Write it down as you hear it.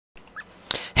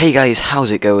Hey guys,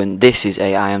 how's it going? This is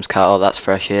IAM's Carl, that's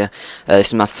fresh here. This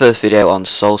is my first video on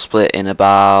Soulsplit in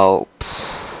about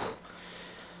a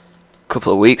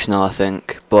couple of weeks now, I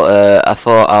think. But I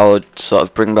thought I would sort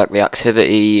of bring back the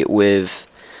activity with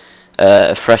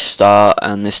a fresh start,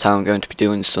 and this time I'm going to be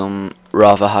doing some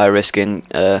rather high risking.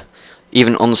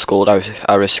 Even unskulled,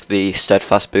 I risk the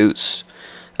steadfast boots,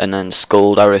 and then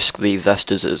skulled I risk the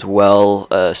vestas as well.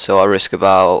 So I risk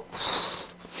about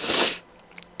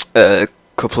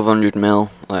couple of 100 mil,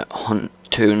 like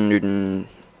 200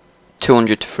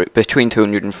 to between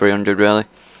 200 and 300 really.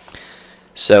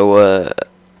 So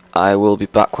I will be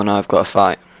back when I've got a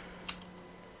fight.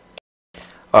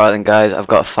 Alright then guys, I've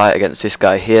got a fight against this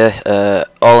guy here.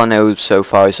 All I know so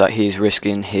far is that he's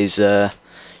risking his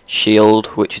shield,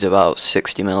 which is about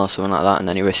 60 mil or something like that, and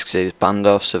then he risks his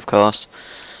bandos, of course.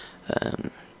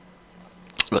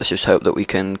 Let's just hope that we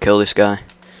can kill this guy.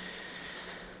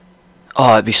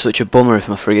 Oh, it'd be such a bummer if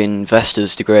my friggin'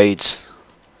 Vestas degrades.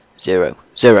 0,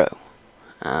 0,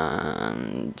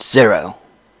 and 0,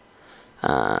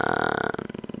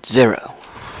 and 0.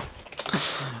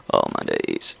 Oh my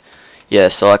days. Yeah,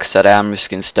 so like I said, I am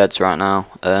risking steads right now.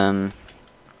 I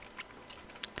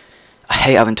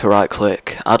hate having to right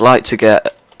click. I'd like to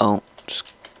get... Oh, just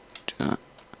do that.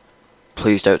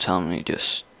 Please don't tell me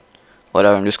just...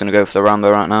 Whatever, I'm just going to go for the Rambo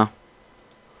right now.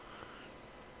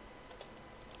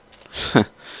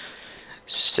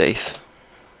 Safe.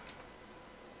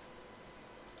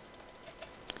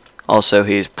 Also,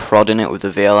 he's prodding it with the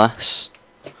VLS.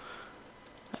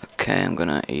 Okay, I'm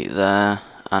gonna eat there,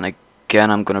 and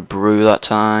again I'm gonna brew that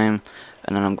time,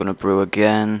 and then I'm gonna brew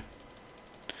again.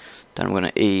 Then I'm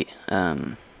gonna eat.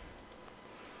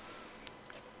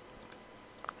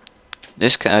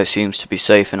 This guy seems to be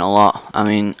safing a lot. I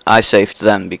mean, I saved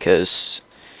them because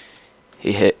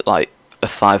he hit like a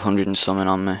 500 and something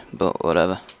on me, but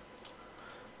whatever.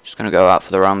 Just gonna go out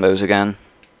for the Rambos again.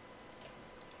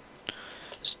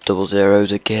 It's double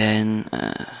zeros again.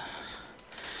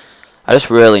 I just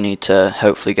really need to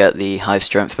hopefully get the high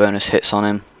strength bonus hits on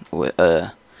him.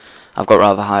 I've got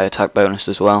rather high attack bonus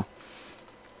as well.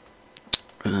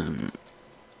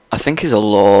 I think he's a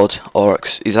Lord, or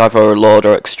he's either a Lord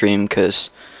or Extreme,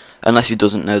 because unless he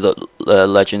doesn't know that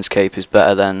Legends Cape is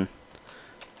better than...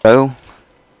 Oh,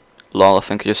 lol, I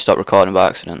think I just stopped recording by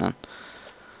accident then.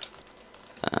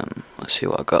 Let's see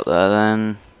what I got there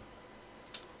then.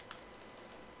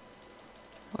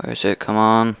 Where is it? Come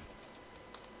on.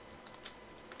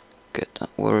 Get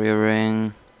that warrior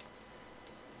ring.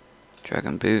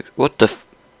 Dragon boot. What the f...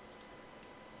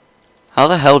 How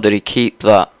the hell did he keep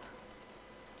that?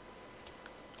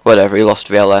 Whatever, he lost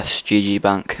VLS. GG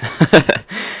bank.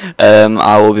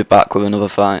 I will be back with another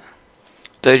fight.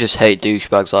 Don't just hate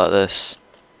douchebags like this.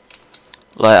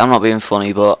 Like, I'm not being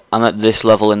funny, but I'm at this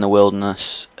level in the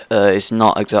wilderness. It's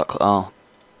not exactly... Oh,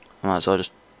 I might as well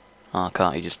just... Oh,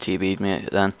 can't he just TB'd me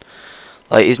then?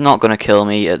 Like, he's not going to kill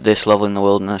me at this level in the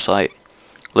wilderness. Like,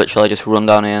 literally just run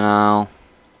down here now.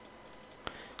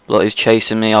 Look, he's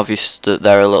chasing me. Obvious that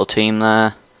they're a little team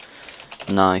there.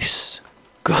 Nice.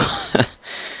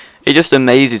 It just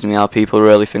amazes me how people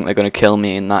really think they're going to kill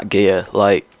me in that gear.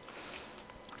 Like,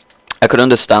 I could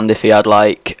understand if he had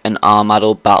like an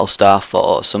armadiled battle staff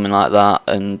or something like that,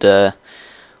 and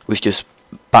was just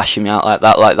bashing me out like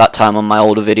that time on my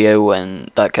older video when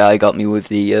that guy got me with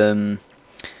the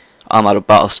armadiled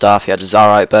battle staff. He had a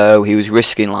Zarite bow. He was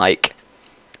risking like,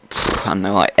 I don't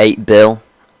know, like 8 bill.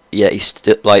 Yeah, he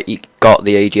got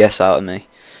the AGS out of me.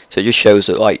 So it just shows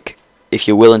that like if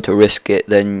you're willing to risk it,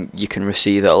 then you can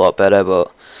receive it a lot better. But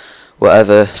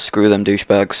whatever, screw them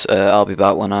douchebags. I'll be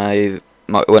back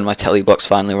when my telly blocks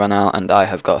finally run out and I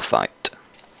have got a fight.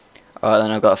 Alright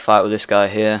then, I've got a fight with this guy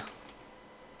here.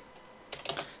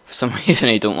 For some reason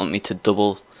he don't want me to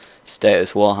double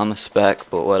status Warhammer spec,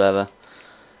 but whatever.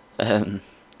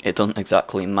 It doesn't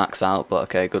exactly max out, but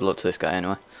okay, good luck to this guy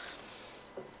anyway.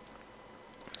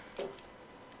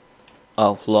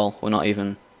 Oh lol, we're not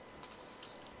even...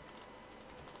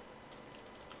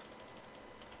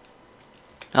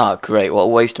 Oh great, what a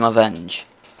waste of my venge.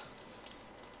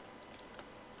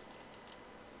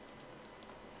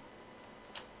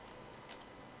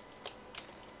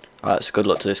 Alright, so good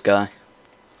luck to this guy.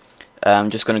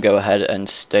 I'm just going to go ahead and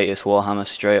status Warhammer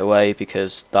straight away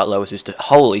because that lowers his...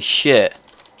 Holy shit!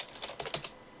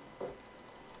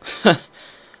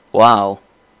 Wow.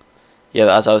 Yeah,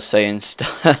 but as I was saying,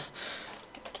 status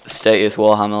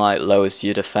Warhammer like lowers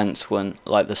your defense when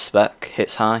like the spec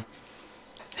hits high.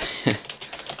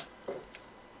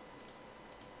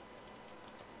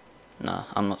 Nah,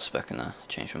 I'm not specking there. I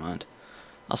changed my mind.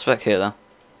 I'll spec here though.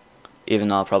 Even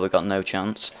though I've probably got no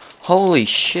chance. Holy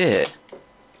shit!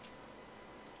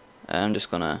 I'm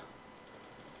just gonna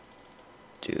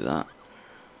do that.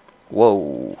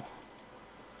 Whoa.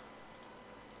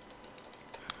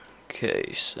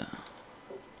 Okay, so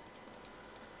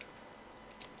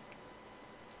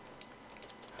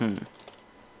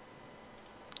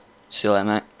see you later,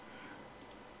 mate.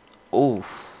 Ooh.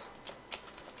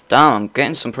 Damn, I'm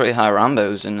getting some pretty high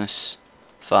Rambos in this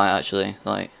fight, actually.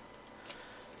 Like,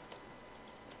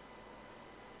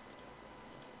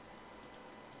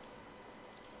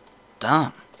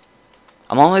 damn.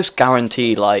 I'm almost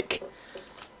guaranteed, like,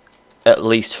 at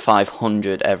least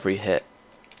 500 every hit,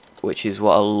 which is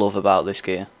what I love about this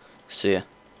gear. See ya.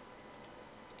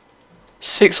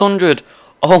 600!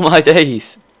 Oh my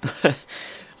days!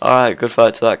 Alright, good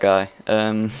fight to that guy.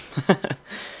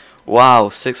 Wow,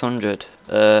 600.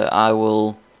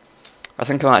 I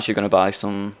think I'm actually going to buy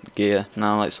some gear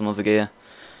now, like some other gear.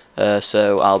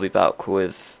 So I'll be back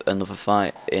with another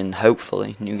fight in,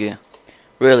 hopefully, new gear.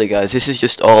 Really, guys, this is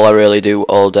just all I really do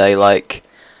all day. Like,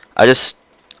 I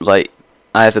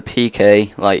have a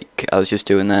PK, like I was just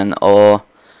doing then, or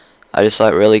I just,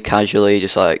 like, really casually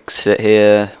just, like, sit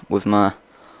here with my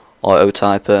auto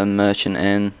typer and merchant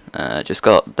in. Just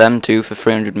got them two for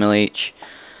 300 mil each,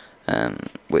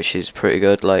 which is pretty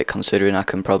good, like, considering I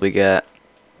can probably get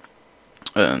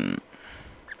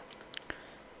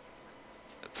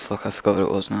fuck, I forgot what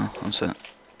it was now. One sec.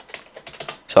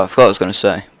 So I forgot what I was gonna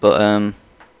say, but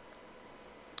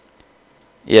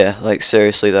yeah, like,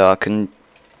 seriously though, I can,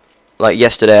 like,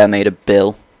 yesterday I made a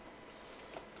bill,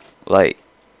 like,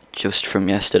 just from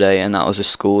yesterday, and that was a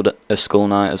school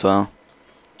night as well.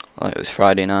 Like, it was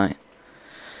Friday night.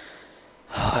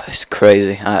 Oh, it's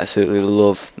crazy. I absolutely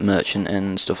love merchant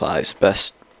and stuff like that. It's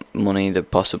best money there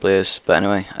possibly is. But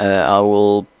anyway, I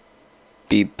will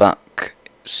be back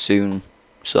soon,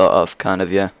 sort of, kind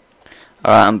of, yeah.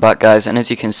 Alright, I'm back, guys, and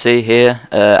as you can see here,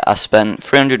 I spent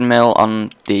 300 mil on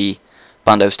the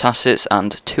Bandos Tassets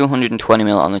and 220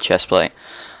 mil on the chestplate.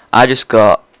 I just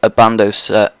got a Bando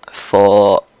set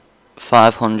for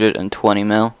 520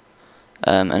 mil,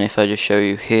 and if I just show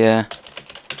you here,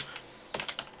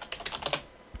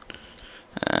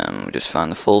 we'll just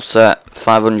find the full set,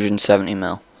 570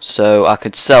 mil. So I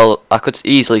could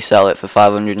easily sell it for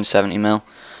 570 mil,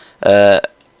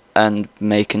 and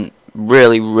make a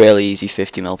really easy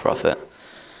 50 mil profit.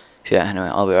 So yeah, anyway,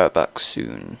 I'll be right back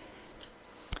soon.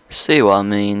 See what I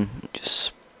mean?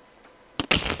 Just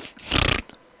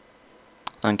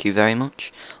thank you very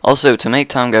much. Also, to make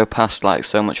time go past like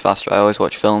so much faster, I always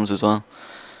watch films as well,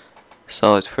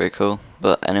 so it's pretty cool.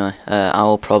 But anyway, I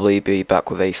will probably be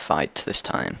back with a fight this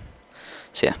time.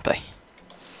 So yeah, bye.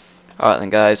 Alright then,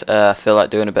 guys, I feel like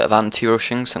doing a bit of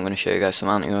anti-rushing, so I'm going to show you guys some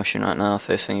anti-rushing right now.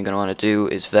 First thing you're going to want to do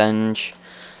is venge,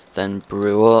 then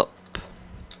brew up,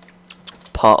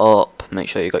 pot up, make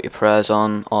sure you got your prayers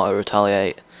on, auto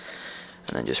retaliate,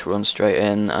 and then just run straight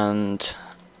in, and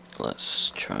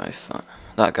let's try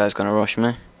that guy's going to rush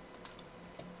me.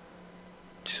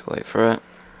 Just wait for it.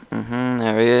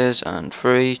 There he is, and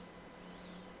 3.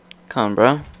 Come on,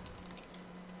 bro.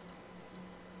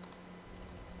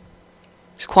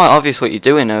 It's quite obvious what you're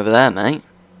doing over there, mate.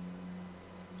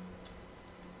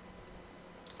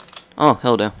 Oh,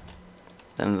 he'll do.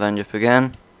 Then venge up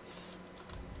again.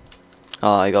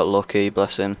 Oh, he got lucky,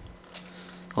 bless him.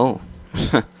 Oh.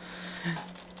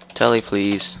 Telly,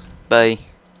 please. Bye.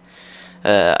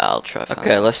 I'll try.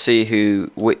 Okay, let's see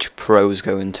which pro's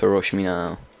going to rush me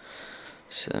now.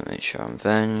 So make sure I'm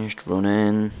venged, run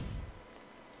in.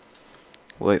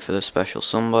 Wait for the special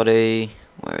somebody.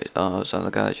 Oh, is that the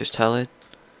guy that just tellied?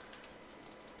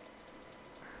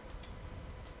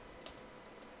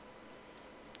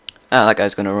 Ah, that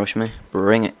guy's gonna rush me.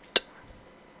 Bring it.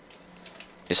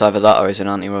 It's either that or he's an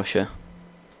anti-rusher.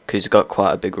 Because he's got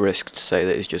quite a big risk to say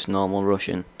that he's just normal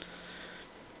rushing.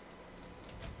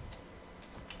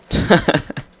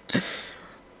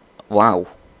 Wow.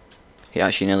 He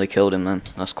actually nearly killed him then.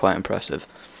 That's quite impressive.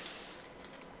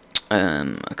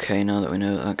 Okay, now that we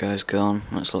know that guy's gone,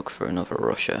 let's look for another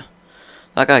rusher.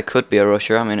 That guy could be a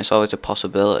rusher, I mean, it's always a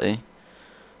possibility.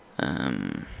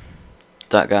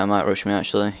 That guy might rush me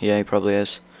actually. Yeah, he probably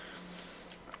is.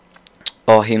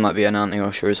 Or he might be an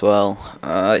anti-rusher as well.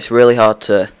 It's really hard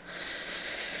to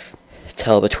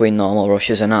tell between normal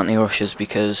rushers and anti-rushers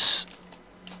because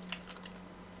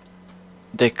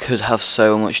they could have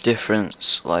so much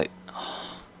difference. Like,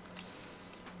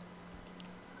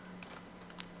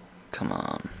 come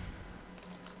on.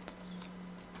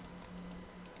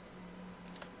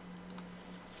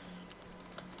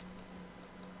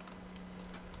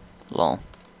 Lol.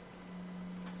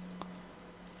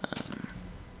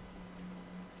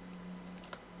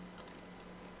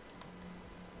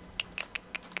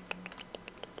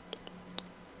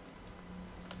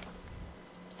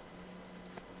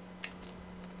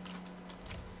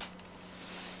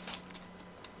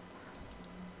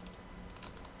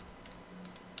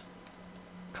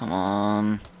 Come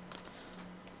on.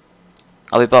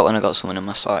 I'll be back when I got someone in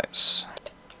my sights.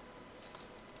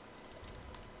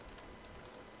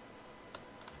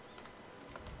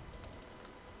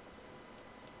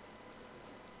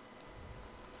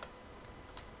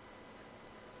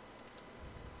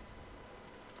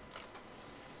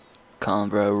 Come on,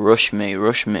 bro. Rush me,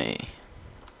 rush me.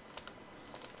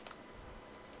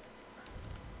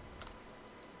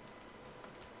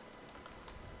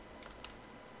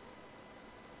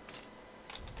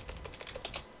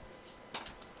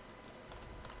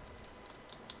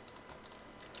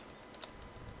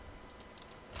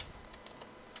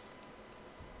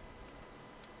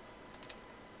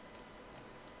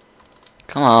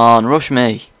 Come on, rush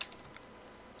me.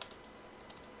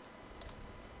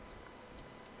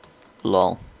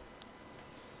 Lol.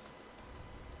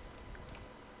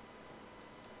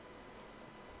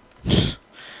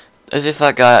 As if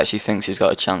that guy actually thinks he's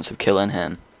got a chance of killing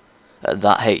him at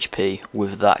that HP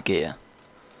with that gear.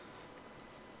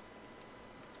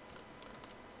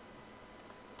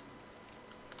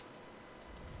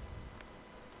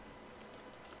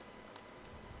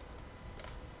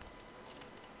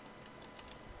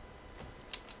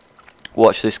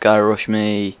 Watch this guy rush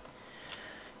me.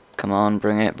 Come on,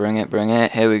 bring it, bring it, bring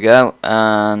it. Here we go.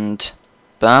 And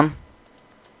bam.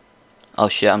 Oh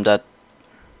shit, I'm dead.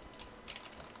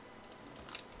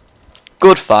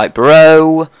 Good fight,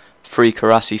 bro. Free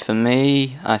Karasi for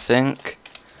me, I think.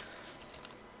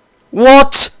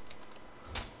 What?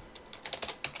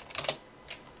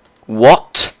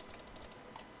 What?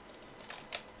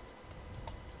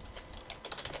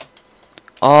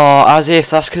 Oh, as if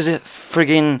that's because it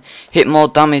friggin' hit more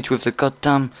damage with the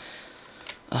goddamn...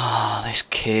 Oh, this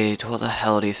kid, what the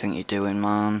hell do you think you're doing,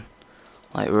 man?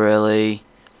 Like, really?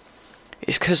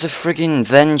 It's because the friggin'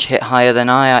 Venge hit higher than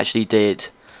I actually did.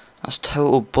 That's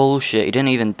total bullshit. He didn't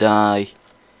even die.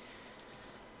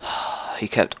 He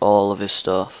kept all of his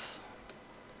stuff.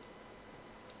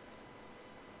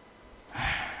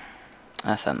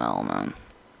 FML, man.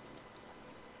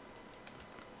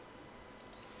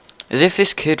 As if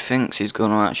this kid thinks he's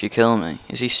gonna actually kill me.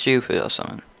 Is he stupid or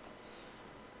something?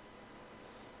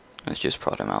 Let's just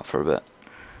prod him out for a bit.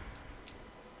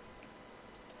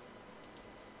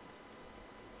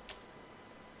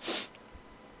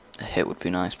 A hit would be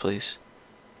nice, please.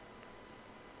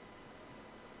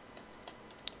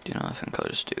 Do you know, I think I'll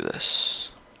just do this.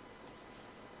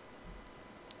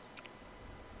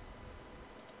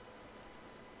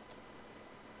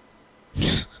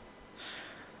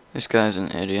 This guy's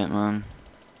an idiot, man.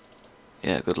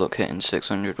 Yeah, good luck hitting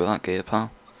 600 with that gear, pal.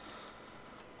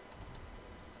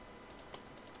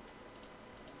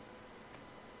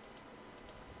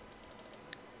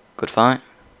 Good fight.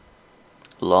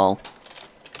 Lol.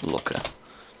 Looker.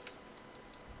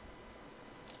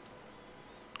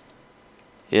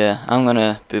 Yeah, I'm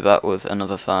gonna be back with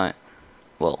another fight.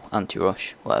 Well,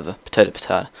 anti-rush, whatever. Potato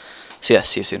potato. So yeah,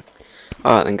 see you soon.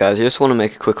 Alright then guys, I just want to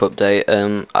make a quick update.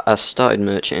 I started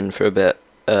merchanting for a bit,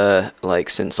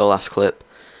 like since the last clip.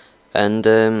 And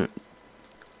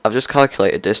I've just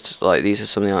calculated this, like these are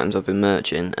some of the items I've been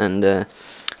merching. And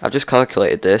I've just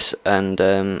calculated this, and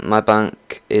my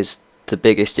bank is the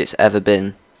biggest it's ever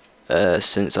been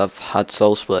since I've had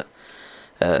Soulsplit.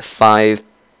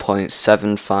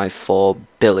 5.754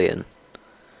 billion.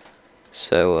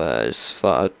 So I just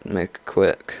thought I'd make a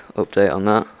quick update on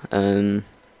that.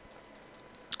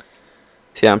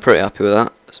 So yeah, I'm pretty happy with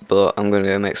that, but I'm going to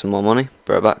go make some more money.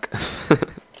 Be right back.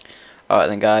 Alright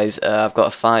then guys, I've got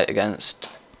a fight against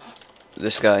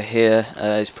this guy here.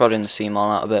 He's prodding the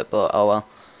C-Mall out a bit, but oh well.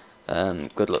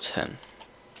 Good luck to him.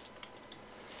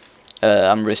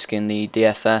 I'm risking the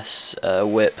DFS,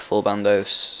 whip, full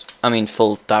bandos,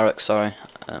 full Derek, sorry.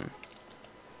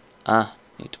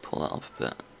 Need to pull that up a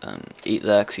bit. Eat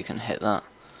there because you can hit that.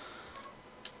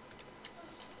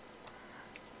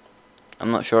 I'm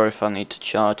not sure if I need to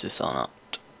charge this or not.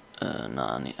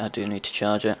 No, I do need to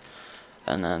charge it.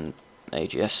 And then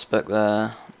AGS spec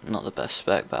there. Not the best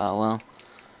spec, but oh well.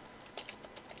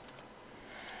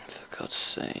 For God's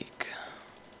sake.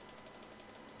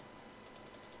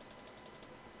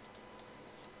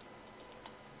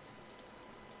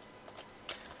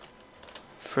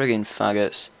 Friggin'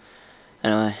 faggots.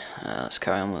 Anyway, let's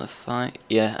carry on with the fight.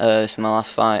 Yeah, it's my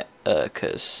last fight,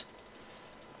 because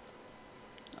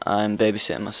I'm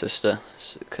babysitting my sister,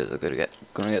 because I'm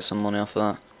gonna get some money off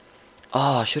of that.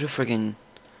 Oh, I should have friggin'...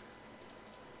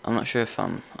 I'm not sure if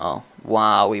I'm... Oh,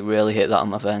 wow, we really hit that on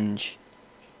my Venge.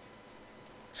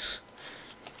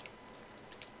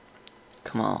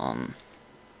 Come on.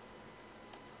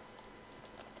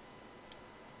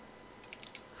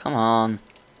 Come on.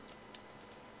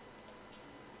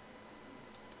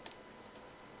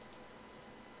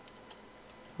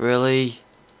 Really?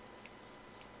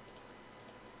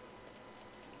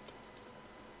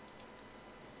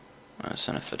 Right,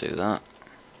 so if I do that.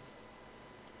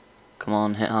 Come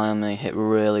on, hit high on me. Hit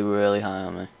really, really high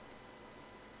on me.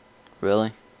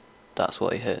 Really? That's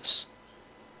what he hits.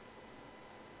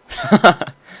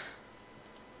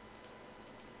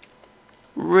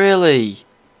 Really?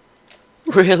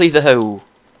 Really though? Are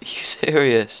you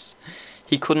serious?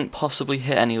 He couldn't possibly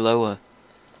hit any lower.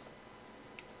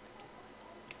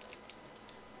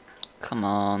 Come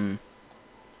on.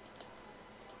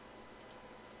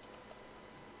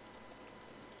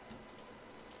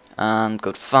 And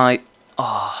good fight.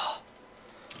 Oh.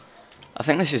 I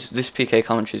think this PK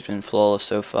commentary's been flawless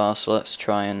so far, so let's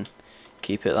try and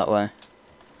keep it that way.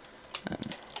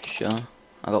 Sure.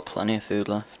 I got plenty of food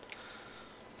left.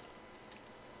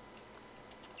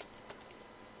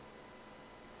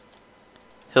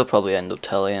 He'll probably end up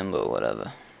telling him, but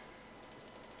whatever.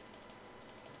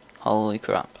 Holy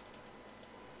crap.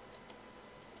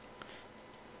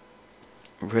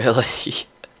 Really?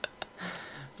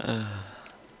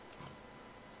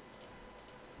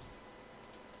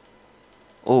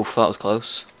 Oof, that was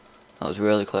close. That was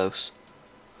really close.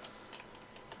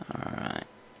 Alright.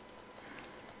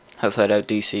 Hopefully I don't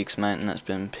DC because my internet's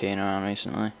been peeing around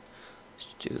recently.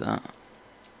 Let's do that.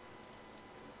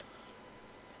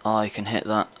 Oh, you can hit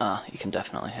that. Ah, you can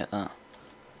definitely hit that.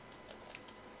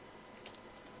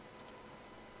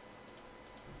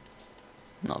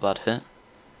 Not a bad hit.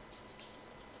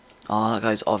 Oh, that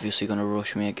guy's obviously going to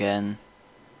rush me again.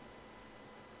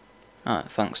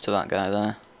 Alright, thanks to that guy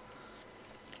there.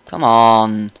 Come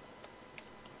on!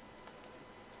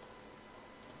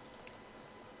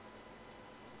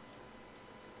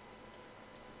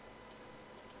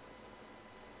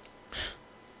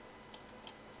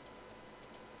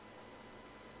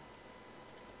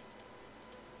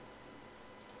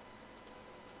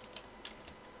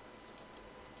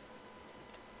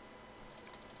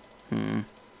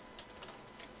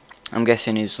 I'm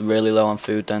guessing he's really low on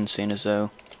food then, seeing as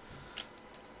though.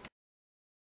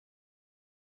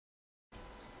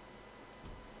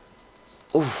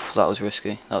 Oof, that was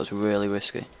risky. That was really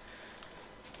risky.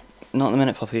 Not the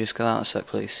minute, Poppy. Just go out a sec,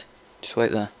 please. Just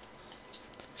wait there.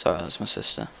 Sorry, that's my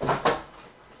sister.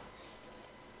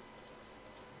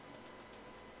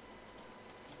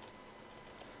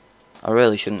 I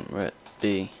really shouldn't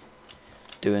be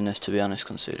doing this, to be honest,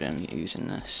 considering using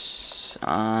this.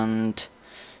 And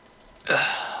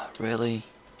really?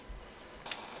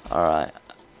 Alright.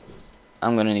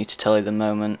 I'm gonna need to tell you the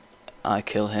moment I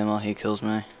kill him or he kills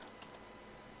me.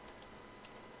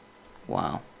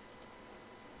 Wow.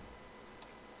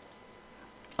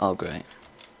 Oh, great.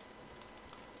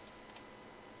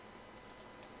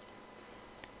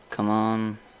 Come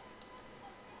on.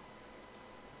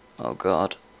 Oh,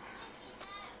 God.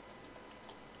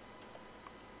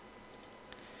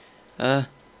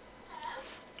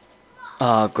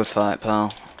 Oh, good fight,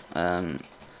 pal.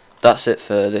 That's it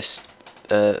for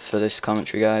this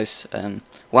commentary, guys.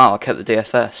 Wow, I kept the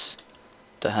DFS.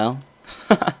 The hell?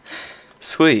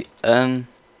 Sweet.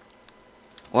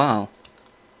 Wow.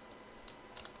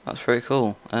 That's pretty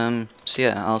cool. So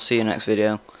yeah, I'll see you next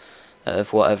video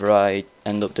of whatever I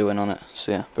end up doing on it.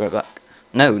 So yeah, be right back.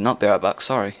 No, not be right back,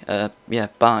 sorry. Yeah,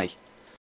 bye.